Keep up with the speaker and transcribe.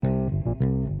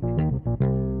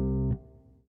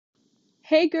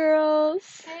Hey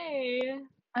girls, Hey,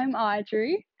 I'm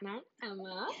Audrey. and I'm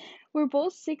Emma. We're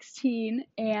both 16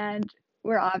 and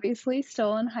we're obviously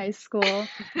still in high school.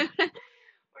 We're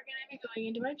gonna be going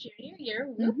into our junior year.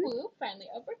 Whoop Mhm. whoop, finally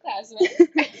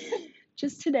upperclassmen.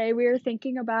 Just today, we were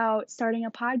thinking about starting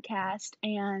a podcast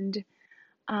and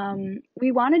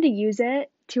we wanted to use it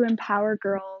to empower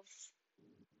girls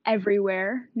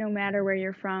everywhere, no matter where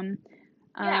you're from.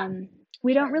 Yeah,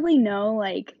 We don't sure. really know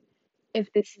like if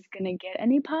this is gonna get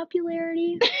any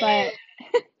popularity, but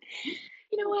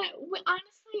You know what?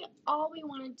 Honestly, all we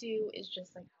want to do is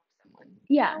just like help someone.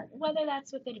 yeah. Whether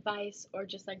that's with advice or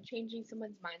just like changing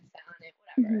someone's mindset on it,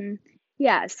 whatever. hmm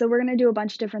Yeah, so we're gonna do a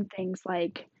bunch of different things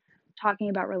like talking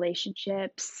about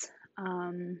relationships,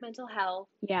 Mental health.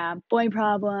 yeah, boy Yeah.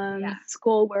 problems,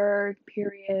 schoolwork,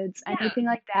 periods, Yeah. anything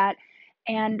like that.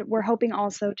 And we're hoping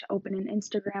also to open an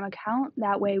Instagram account.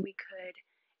 That way we could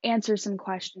answer some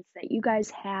questions that you guys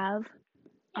have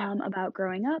Yeah. about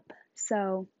growing up.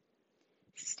 So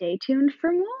stay tuned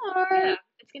for more. Yeah.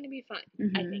 It's gonna be fun.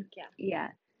 I hmm think. Yeah.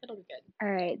 Yeah. It'll be good.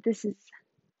 All right. This is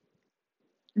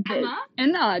Viv Emma,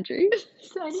 and Audrey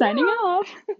signing signing off. off.